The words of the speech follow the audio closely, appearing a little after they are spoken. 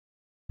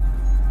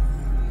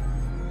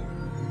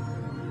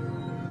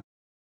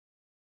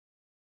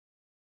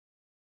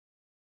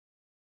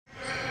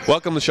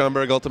Welcome to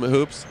Schaumburg Ultimate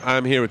Hoops.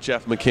 I'm here with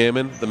Jeff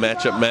McCammon, the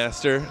matchup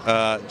master.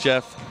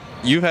 Jeff,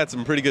 you've had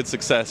some pretty good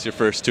success your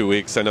first 2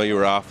 weeks. I know you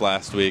were off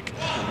last week,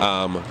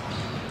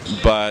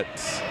 but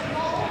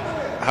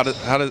how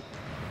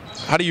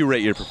do you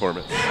rate your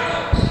performance?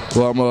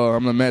 Well,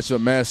 I'm the matchup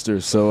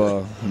master,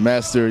 so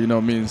master,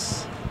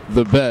 means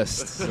the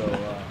best.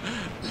 So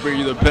bring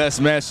you the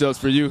best matchups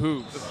for you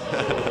hoops.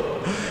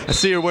 I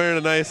see you're wearing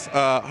a nice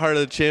Heart of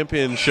the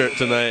Champion shirt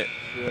tonight.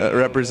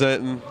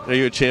 Representing. Are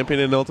you a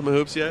champion in Ultimate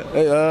Hoops yet?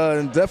 Hey,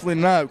 definitely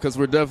not, because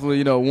we're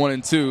definitely 1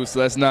 and 2, so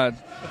that's not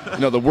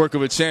the work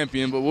of a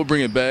champion. But we'll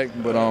bring it back.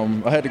 But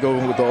I had to go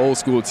with the old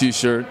school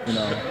T-shirt. All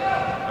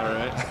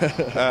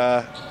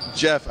right.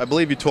 Jeff, I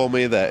believe you told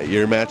me that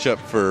your matchup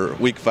for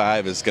Week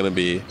 5 is going to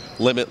be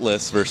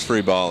Limitless versus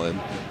Free Ballin'.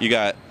 You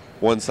got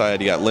one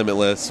side, you got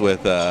Limitless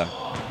with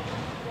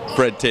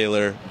Fred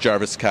Taylor,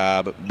 Jarvis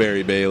Cobb,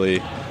 Barry Bailey,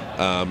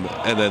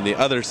 and then the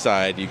other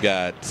side you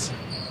got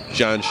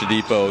John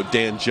Shadipo,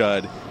 Dan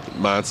Judd,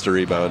 monster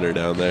rebounder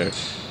down there,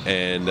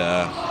 and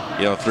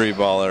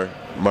three-baller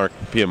Mark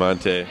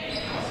Piemonte.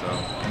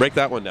 So break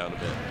that one down a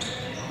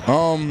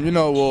bit.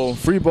 Well,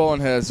 Free Ballin'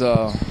 has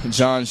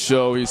John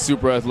Show. He's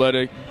super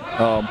athletic.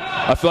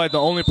 I feel like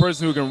the only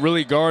person who can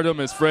really guard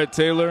him is Fred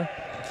Taylor.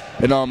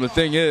 And the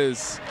thing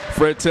is,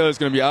 Fred Taylor's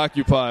going to be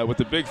occupied with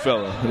the big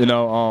fella, Dan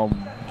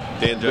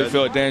Judd. Big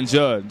fella Dan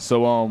Judd.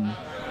 So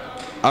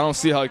I don't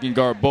see how he can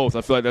guard both.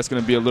 I feel like that's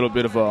going to be a little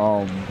bit of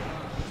a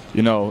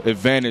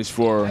advantage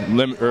for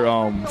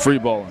Free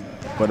Ballin'.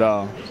 But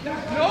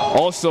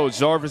also,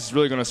 Jarvis is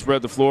really going to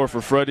spread the floor for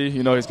Freddie.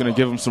 He's going to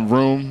give him some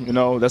room.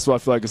 That's why I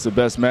feel like it's the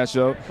best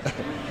matchup.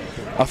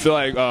 I feel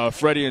like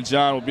Freddie and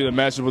John will be the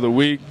matchup of the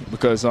week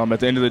because at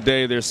the end of the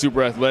day, they're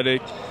super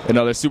athletic and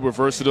they're super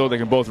versatile. They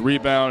can both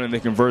rebound and they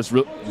can both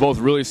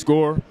really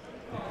score.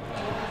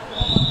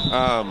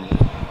 How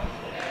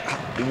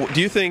do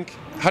you think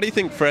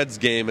Fred's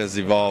game has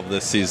evolved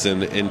this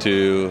season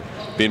into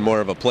being more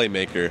of a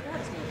playmaker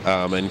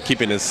and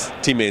keeping his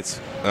teammates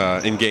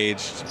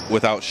engaged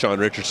without Sean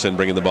Richardson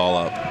bringing the ball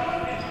up?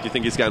 Do you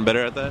think he's gotten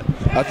better at that?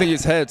 I think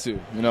he's had to.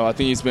 I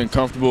think he's been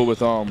comfortable with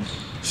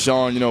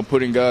Sean,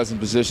 putting guys in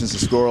positions to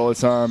score all the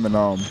time. And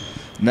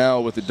now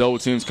with the double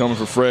teams coming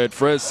for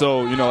Fred's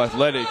so,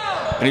 athletic,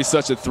 and he's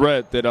such a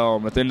threat that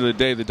at the end of the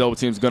day, the double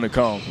team's going to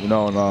come. And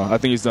I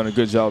think he's done a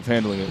good job of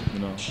handling it,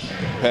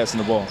 passing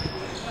the ball.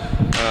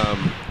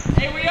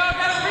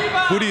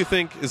 Who do you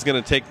think is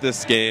going to take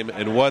this game,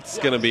 and what's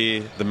going to be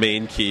the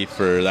main key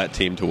for that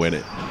team to win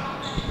it?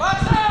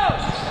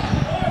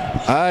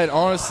 I'd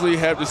honestly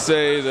have to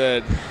say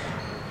that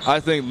I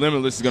think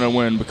Limitless is going to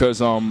win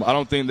because I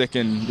don't think they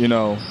can,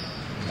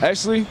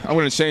 Actually, I'm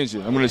going to change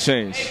it. I'm going to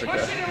change.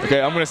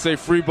 Okay, I'm going to say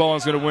Free Ballin'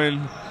 is going to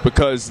win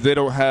because they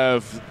don't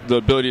have the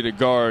ability to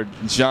guard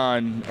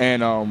John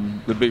and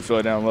the big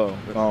fella down low.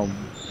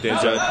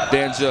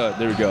 Dan Judd,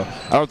 there we go.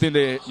 I don't think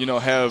they,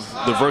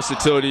 have the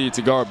versatility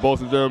to guard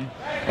both of them.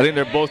 I think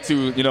they're both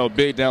too,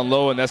 big down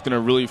low, and that's going to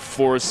really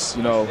force,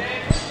 them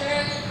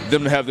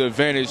to have the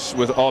advantage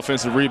with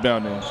offensive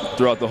rebounding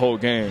throughout the whole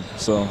game.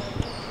 So,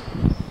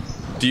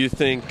 do you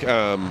think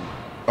a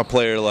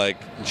player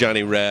like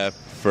Johnny Rep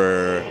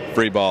for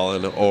Free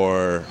Ballin'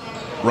 or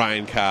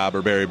Ryan Cobb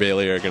or Barry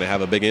Bailey are going to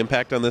have a big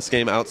impact on this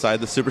game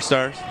outside the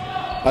superstars?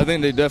 I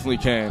think they definitely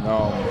can.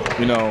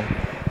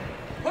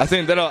 I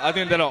think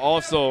that'll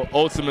also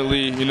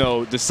ultimately,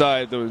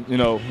 decide the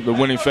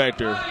winning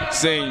factor.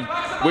 Seeing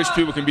which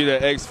people can be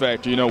that X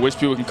factor, which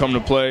people can come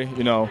to play.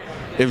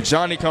 If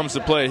Johnny comes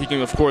to play, he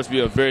can of course be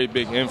a very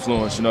big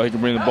influence. He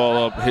can bring the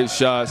ball up, hit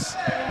shots,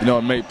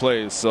 and make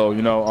plays. So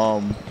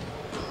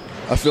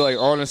I feel like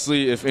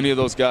honestly, if any of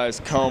those guys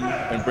come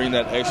and bring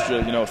that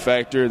extra,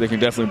 factor, they can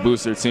definitely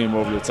boost their team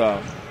over the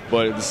top.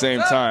 But at the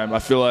same time, I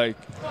feel like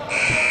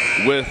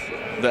with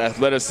the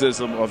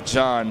athleticism of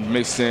John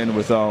mixed in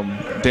with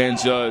Dan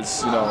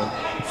Judd's,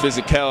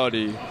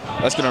 physicality,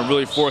 that's going to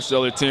really force the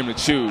other team to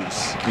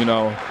choose,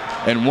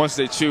 And once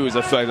they choose,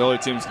 I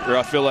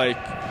feel like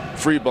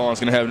Free Ballin' is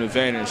going to have an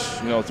advantage,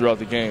 throughout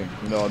the game,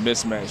 a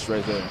mismatch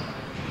right there.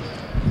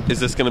 Is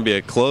this going to be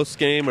a close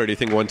game, or do you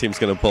think one team's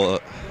going to pull? Or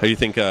do you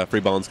think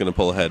Free Ballin's going to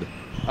pull ahead?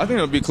 I think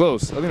it'll be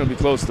close. Though. I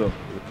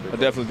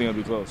definitely think it'll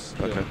be close.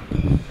 Okay.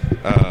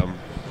 Yeah.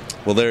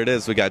 Well, there it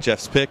is. We got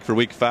Jeff's pick for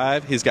Week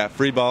 5. He's got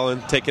Free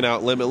Ballin' taking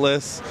out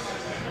Limitless.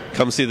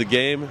 Come see the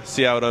game,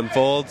 see how it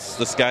unfolds.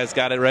 This guy's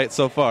got it right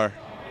so far.